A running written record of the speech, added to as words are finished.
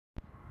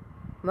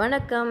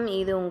வணக்கம்.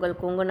 இது உங்கள்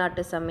கொங்கு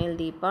நாட்டு சமையல்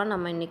தீபா.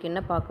 நம்ம இன்றைக்கி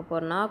என்ன பார்க்க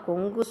போகிறோன்னா,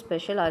 கொங்கு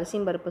ஸ்பெஷல் அரிசி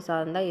பருப்பு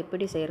சாதம் தான்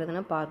எப்படி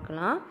செய்கிறதுன்னு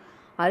பார்க்கலாம்.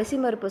 அரிசி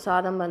பருப்பு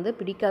சாதம்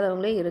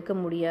பிடிக்காதவங்களே இருக்க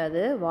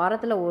முடியாது.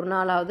 வாரத்தில் ஒரு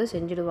நாளாவது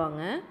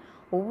செஞ்சுடுவாங்க.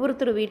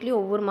 ஒவ்வொருத்தர்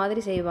வீட்லேயும் ஒவ்வொரு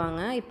மாதிரி செய்வாங்க.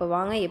 இப்போ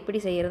வாங்க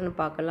எப்படி செய்கிறதுன்னு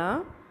பார்க்கலாம்.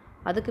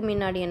 அதுக்கு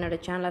முன்னாடி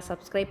என்னோடய சேனலை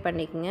சப்ஸ்கிரைப்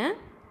பண்ணிக்கங்க.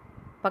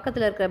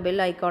 பக்கத்தில் இருக்கிற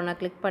பெல் ஐக்கானை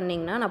கிளிக்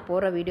பண்ணிங்கன்னா நான்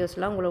போகிற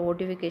வீடியோஸ்லாம் உங்களுக்கு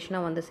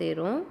நோட்டிஃபிகேஷனாக வந்து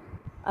சேரும்.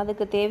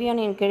 அதுக்கு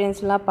தேவையான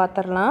இன்க்ரீடியன்ஸ்லாம்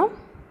பார்த்துடலாம்.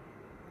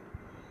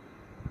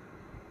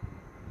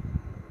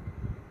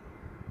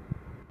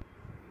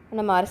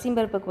 நம்ம அரிசி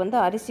பருப்புக்கு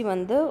அரிசி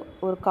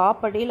ஒரு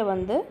காப்படியில்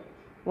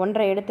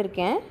 1.5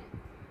 எடுத்திருக்கேன்.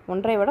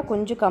 1.5 விட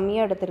கொஞ்சம்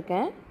கம்மியாக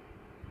எடுத்திருக்கேன்.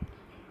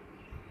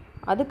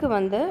 அதுக்கு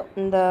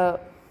இந்த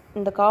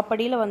இந்த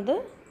காப்படியில்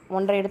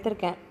 1.5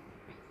 எடுத்திருக்கேன்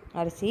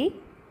அரிசி.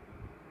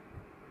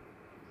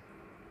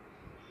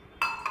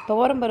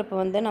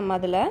 துவரம்பருப்பு நம்ம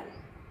அதில்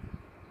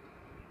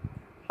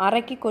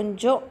அரைக்கு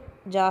கொஞ்சம்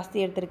ஜாஸ்தி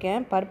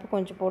எடுத்திருக்கேன். பருப்பு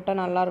கொஞ்சம்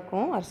போட்டால்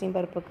நல்லாயிருக்கும் அரிசி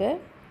பருப்புக்கு.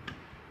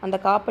 அந்த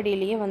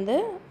காப்படியிலேயே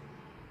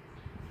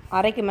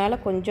அரைக்கு மேலே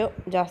கொஞ்சம்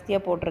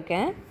ஜாஸ்தியாக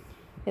போட்டிருக்கேன்.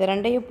 இது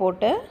ரெண்டையும்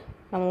போட்டு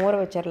நம்ம ஊற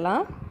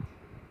வச்சிடலாம்.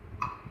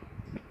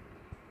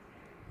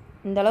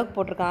 இந்த அளவுக்கு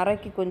போட்டிருக்கேன்.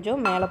 அரைக்கு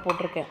கொஞ்சம் மேலே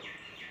போட்டிருக்கேன்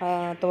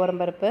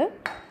துவரம்பருப்பு.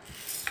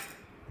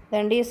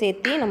 ரெண்டையும்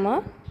சேர்த்து நம்ம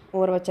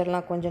ஊற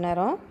வச்சிடலாம். கொஞ்ச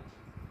நேரம்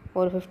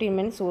ஒரு 15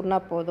 மினிட்ஸ்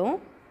ஊறினா போதும்.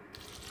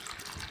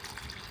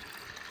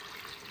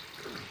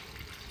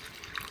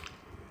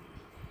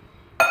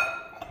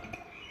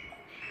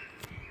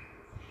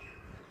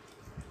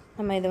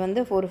 நம்ம இது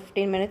ஒரு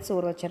 15 மினிட்ஸ்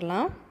ஊற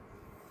வச்சிடலாம்.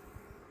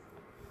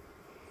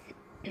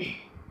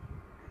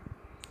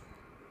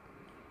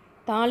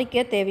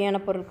 தாளிக்க தேவையான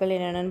பொருட்கள்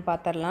என்னென்னு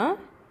பார்த்துடலாம்.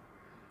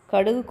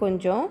 கடுகு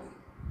கொஞ்சம்,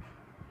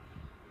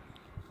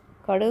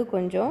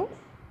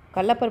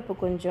 கடலப்பருப்பு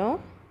கொஞ்சம்.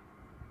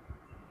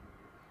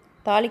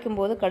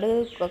 தாளிக்கும்போது கடுகு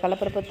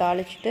கடலப்பருப்பு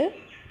தாளிச்சிட்டு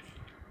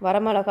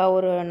வரமிளகா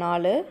ஒரு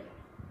 4,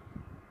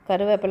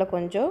 கருவேப்பிலை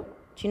கொஞ்சம்,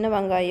 சின்ன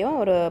வெங்காயம்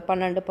ஒரு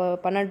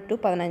 12 to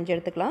 15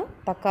 எடுத்துக்கலாம்.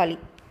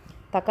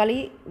 தக்காளி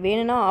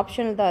வேணும்னா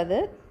ஆப்ஷனல் தான், அது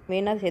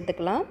வேணா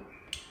சேர்த்துக்கலாம்.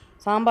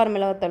 சாம்பார்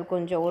மிளகாத்தூள்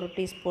கொஞ்சம் 1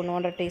 டீஸ்பூன்,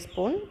 1.5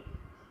 டீஸ்பூன்.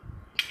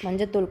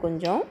 மஞ்சத்தூள்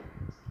கொஞ்சம்.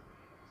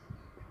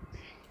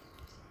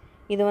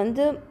 இது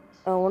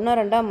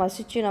 1-2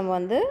 மசித்து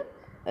நம்ம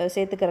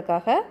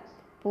சேர்த்துக்கிறதுக்காக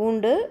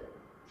பூண்டு,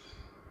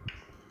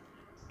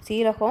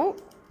 சீரகம்,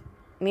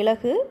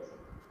 மிளகு,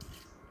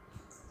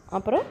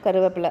 அப்புறம்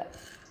கருவேப்பிலை.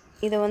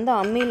 இதை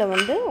அம்மியில்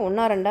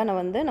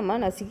 1-2 நம்ம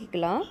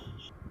நசுக்கிக்கலாம்.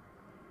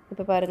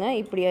 இப்போ பாருங்கள்,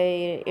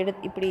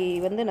 இப்படி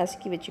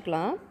நசுக்கி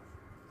வச்சுக்கலாம்.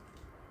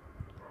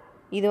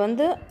 இது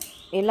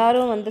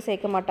எல்லோரும்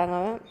சேர்க்க மாட்டாங்க.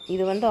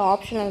 இது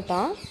ஆப்ஷனல்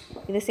தான்.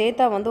 இது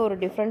சேர்த்தா ஒரு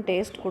டிஃப்ரெண்ட்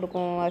டேஸ்ட்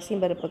கொடுக்கும் அரிசி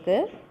பருப்புக்கு.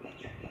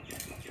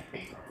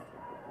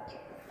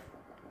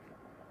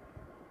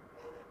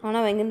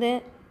 ஆனால்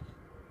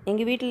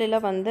எங்கள்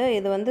வீட்டிலலாம்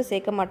இது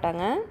சேர்க்க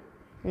மாட்டாங்க.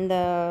 இந்த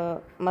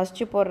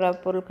மசிச்சு போடுற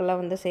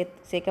பொருட்கள்லாம்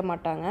சேர்க்க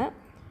மாட்டாங்க.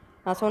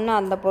 நான் சொன்ன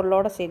அந்த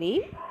பொருளோட சரி.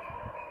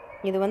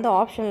 இது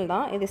ஆப்ஷனல்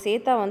தான். இது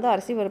சேர்த்தா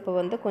அரிசி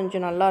பருப்பு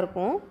கொஞ்சம்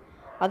நல்லாயிருக்கும்.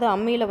 அது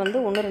அம்மியில்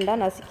 1-2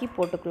 நசுக்கி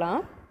போட்டுக்கலாம்.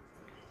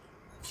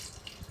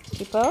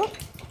 இப்போ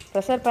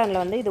ப்ரெஷர்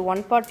பேனில் இது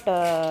 1 part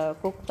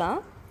குக் தான்.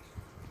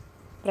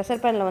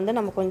 ப்ரெஷர் பேனில்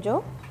நம்ம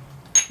கொஞ்சம்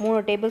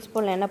 3 டேபிள்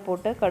ஸ்பூன் எண்ணெய்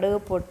போட்டு, கடுகு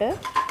போட்டு,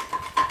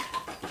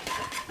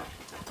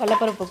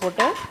 கடலப்பருப்பு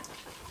போட்டு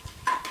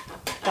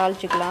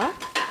தாளிச்சிக்கலாம்.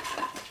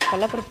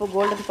 கடலப்பருப்பு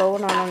கோல்டன்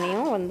ப்ரௌன்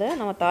ஆனோனையும்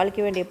நம்ம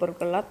தாளிக்க வேண்டிய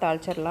பொருட்கள்லாம்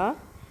தாளிச்சிடலாம்.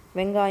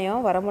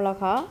 வெங்காயம்,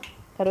 வரமிளகா,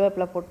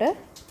 கருவேப்பிலை போட்டு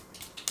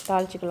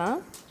தாளிச்சிக்கலாம்.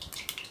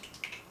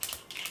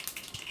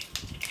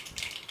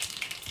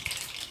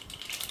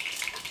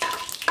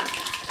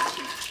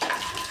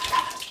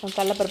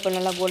 கடலப்பருப்பு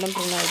நல்லா கோல்டன்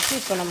ப்ரௌன் ஆகிடுச்சு.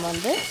 இப்போ நம்ம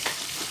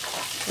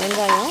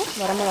வெங்காயம்,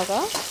 வரமிளகா,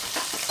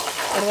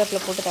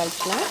 கருவேப்பிலை போட்டு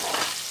தாளிச்சிக்கலாம்.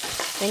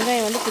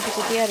 வெங்காயம் குட்டி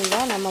குட்டியாக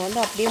இருந்தால் நம்ம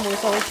அப்படியே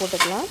முழுசாகவே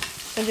போட்டுக்கலாம்.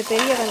 கொஞ்சம்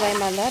பெரிய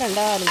வெங்காயமாக இருந்தால்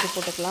 2ஆக அரிஞ்சு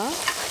போட்டுக்கலாம்.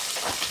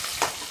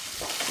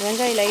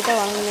 வெங்காயம் லைட்டாக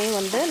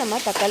வாங்கினே நம்ம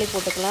தக்காளி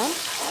போட்டுக்கலாம்.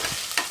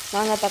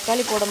 நாங்கள்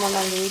தக்காளி போட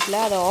மாட்டோம் எங்கள் வீட்டில்,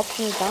 அது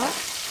ஆப்ஷனல் தான்.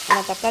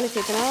 ஆனால் தக்காளி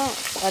சேர்த்துனா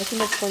அரிசி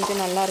பருப்பு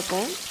கொஞ்சம்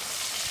நல்லாயிருக்கும்.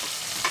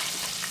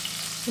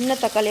 சின்ன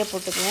தக்காளியாக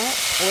போட்டுக்கங்க.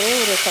 ஒரே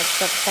ஒரு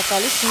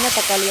தக்காளி சின்ன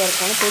தக்காளியாக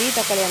இருக்கும். பெரிய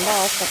தக்காளியாக இருந்தால்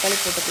 1/2 தக்காளி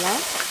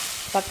போட்டுக்கலாம்.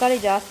 தக்காளி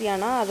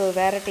ஜாஸ்தியானால் அது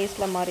வேறு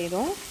டேஸ்ட்டில்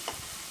மாறிடும்.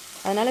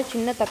 அதனால்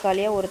சின்ன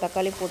தக்காளியாக ஒரு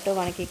தக்காளி போட்டு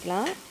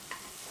வதக்கிக்கலாம்.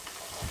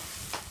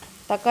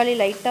 தக்காளி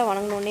லைட்டாக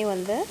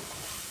வதங்கினோடனே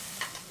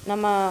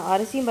நம்ம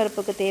அரிசி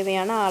பருப்புக்கு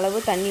தேவையான அளவு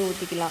தண்ணி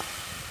ஊற்றிக்கலாம்.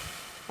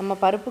 நம்ம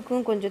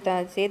பருப்புக்கும் கொஞ்சம்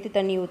சேர்த்து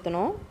தண்ணி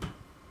ஊற்றணும்.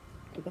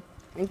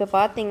 இப்போ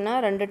பார்த்திங்கன்னா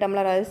 2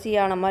 டம்ளர் அரிசி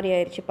ஆன மாதிரி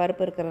ஆயிடுச்சு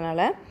பருப்பு இருக்கிறதுனால.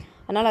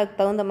 அதனால் அதுக்கு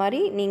தகுந்த மாதிரி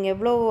நீங்கள்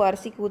எவ்வளோ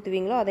அரிசிக்கு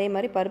ஊற்றுவீங்களோ அதே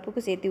மாதிரி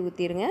பருப்புக்கு சேர்த்து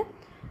ஊற்றிடுங்க.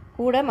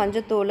 கூட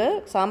மஞ்சத்தூள்,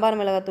 சாம்பார்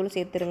மிளகாத்தூள்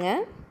சேர்த்துருங்க.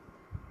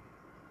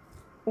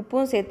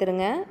 உப்பும்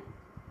சேர்த்துருங்க.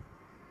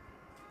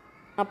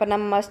 அப்போ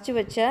நம்ம மசிச்சு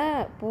வச்ச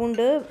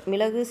பூண்டு,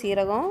 மிளகு,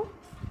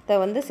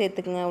 சீரகத்தை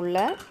சேர்த்துக்குங்க உள்ள.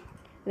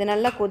 இது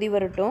நல்லா கொதி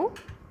வரட்டும்.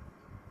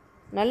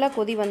 நல்லா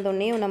கொதி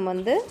வந்தோடனே நம்ம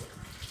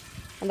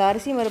அந்த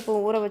அரிசி பருப்பு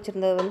ஊற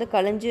வச்சுருந்தது வந்து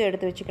கழிஞ்சு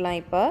எடுத்து வச்சுக்கலாம்.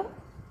 இப்போ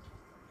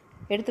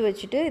எடுத்து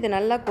வச்சுட்டு இது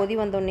நல்லா கொதி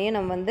வந்தோடனே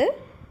நம்ம வந்து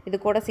இது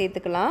கூட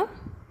சேர்த்துக்கலாம்.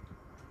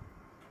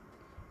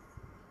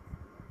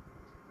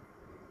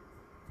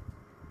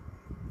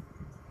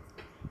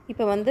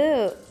 இப்போ வந்து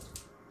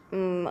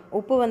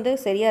உப்பு வந்து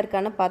சரியாக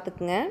இருக்கான்னு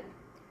பார்த்துக்குங்க.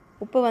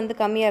 உப்பு வந்து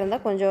கம்மியாக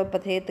இருந்தால் கொஞ்சம் இப்போ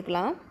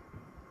சேர்த்துக்கலாம்.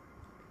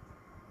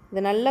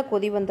 இது நல்லா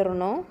கொதி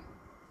வந்துடணும்.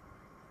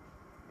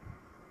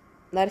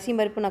 இந்த அரிசி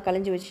பருப்பு நான்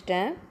கழிஞ்சு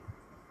வச்சுட்டேன்.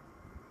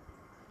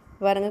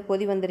 பாருங்க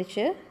கொதி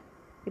வந்துருச்சு.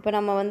 இப்போ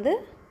நம்ம வந்து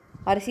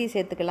அரிசி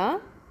சேர்த்துக்கலாம்.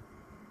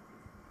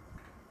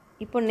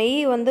 இப்போ நெய்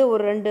வந்து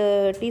ஒரு 2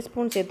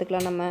 டீஸ்பூன்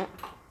சேர்த்துக்கலாம். நம்ம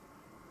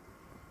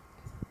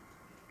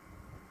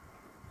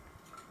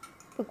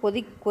இப்போ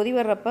கொதி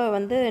வர்றப்ப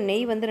வந்து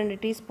நெய் வந்து 2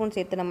 டீஸ்பூன்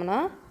சேர்த்துனோம்னா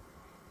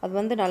அது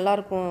வந்து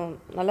நல்லாயிருக்கும்,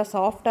 நல்லா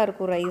சாஃப்டாக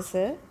இருக்கும்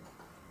ரைஸு.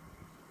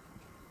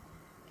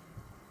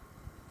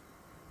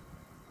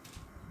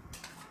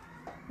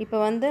 இப்போ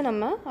வந்து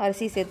நம்ம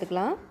அரிசி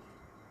சேர்த்துக்கலாம்.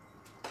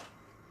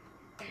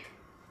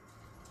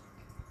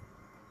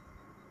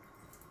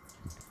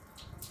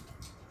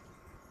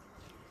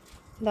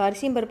 இந்த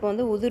அரிசி பருப்பு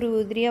வந்து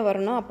உதிரியாக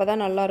வரணும், அப்போ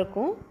தான்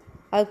நல்லாயிருக்கும்.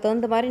 அதுக்கு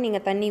தகுந்த மாதிரி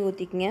நீங்கள் தண்ணி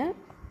ஊற்றிக்கிங்க.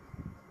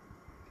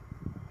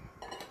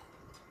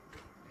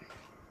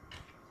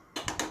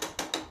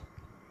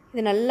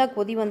 இது நல்லா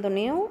கொதி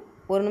வந்தோடனையும்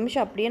 1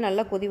 நிமிஷம் அப்படியே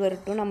நல்லா கொதி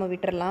வரட்டும், நம்ம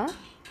விட்டுறலாம்.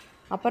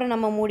 அப்புறம்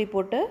நம்ம மூடி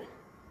போட்டு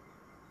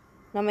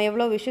நம்ம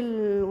எவ்வளோ விசில்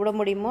விட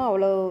முடியுமோ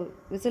அவ்வளோ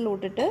விசில்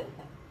விட்டுட்டு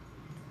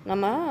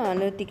நம்ம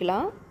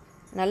நிறுத்திக்கலாம்.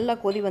 நல்லா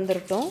கொதி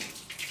வந்துடட்டும்.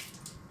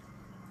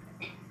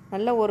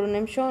 நல்லா 1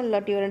 நிமிஷம்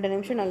இல்லாட்டி 2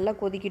 நிமிஷம் நல்லா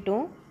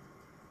கொதிக்கட்டும்.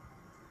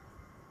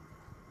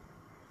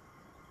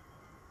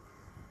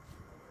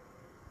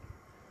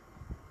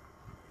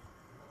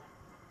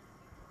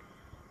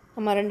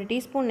 நம்ம 2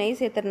 டீஸ்பூன் நெய்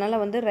சேர்த்துறதுனால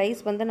வந்து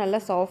ரைஸ் வந்து நல்லா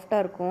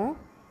சாஃப்டாக இருக்கும்.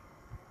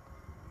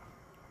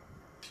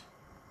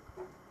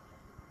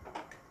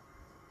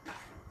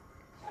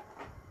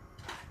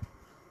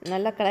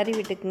 நல்லா கிளறி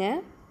விட்டுக்குங்க.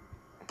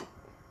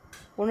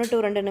 1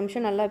 to 2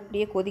 நிமிஷம் நல்லா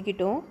இப்படியே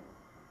கொதிக்கட்டும்.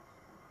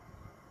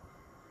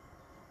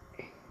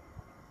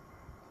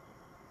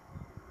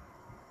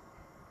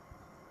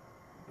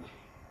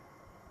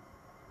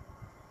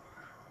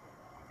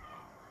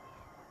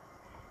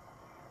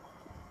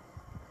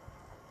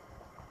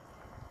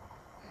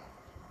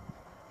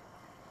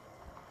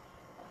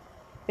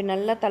 இப்போ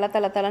நல்லா தலை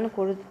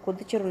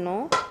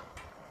கொதிச்சிடணும்.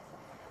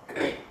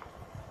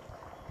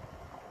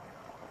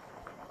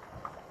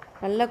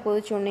 நல்லா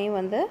கொதிச்சோடனே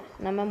வந்து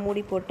நம்ம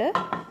மூடி போட்டு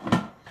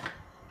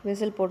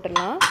விசில்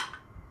போட்டுடலாம்.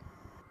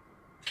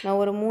 நான்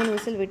ஒரு 3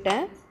 விசில்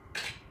விட்டேன்.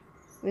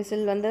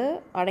 விசில் வந்து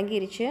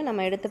அடங்கிருச்சு.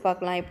 நம்ம எடுத்து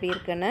பார்க்கலாம் எப்படி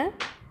இருக்குன்னு.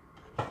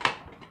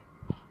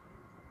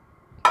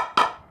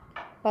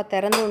 இப்போ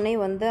திறந்தோடனே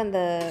வந்து அந்த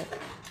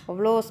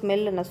அவ்வளோ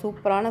ஸ்மெல்லு,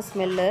 சூப்பரான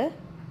ஸ்மெல்லு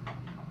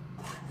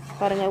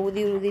பாருங்கள்.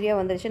 உதிரியாக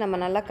வந்துருச்சு. நம்ம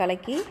நல்லா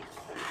கலக்கி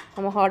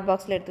நம்ம ஹாட்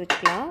பாக்ஸில் எடுத்து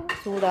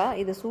வச்சுக்கலாம்.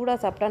 இது சூடாக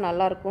சாப்பிட்டா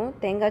நல்லாயிருக்கும்.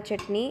 தேங்காய்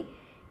சட்னி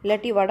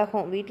இல்லாட்டி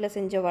வடகம், வீட்டில்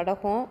செஞ்ச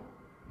வடகம்,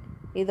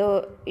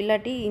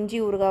 இல்லாட்டி இஞ்சி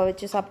ஊறுகாய்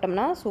வச்சு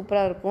சாப்பிட்டோம்னா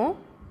சூப்பராக இருக்கும்.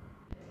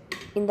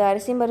 இந்த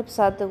அரிசி பருப்பு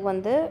சாதத்துக்கு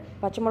வந்து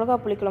பச்சை மிளகா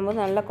புளிக்குழம்பு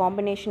வந்து நல்ல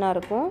காம்பினேஷனாக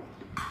இருக்கும்.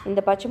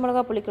 இந்த பச்சை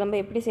மிளகா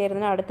புளிக்குழம்பு எப்படி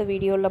செய்கிறதுன்னு அடுத்த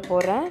வீடியோவில்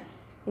போடுறேன்.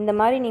 இந்த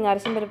மாதிரி நீங்கள்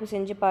அரிசி பருப்பு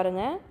செஞ்சு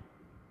பாருங்கள்.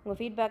 உங்கள்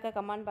ஃபீட்பேக்கை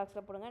கமெண்ட்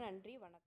பாக்ஸில் போடுங்க. நன்றி, வணக்கம்.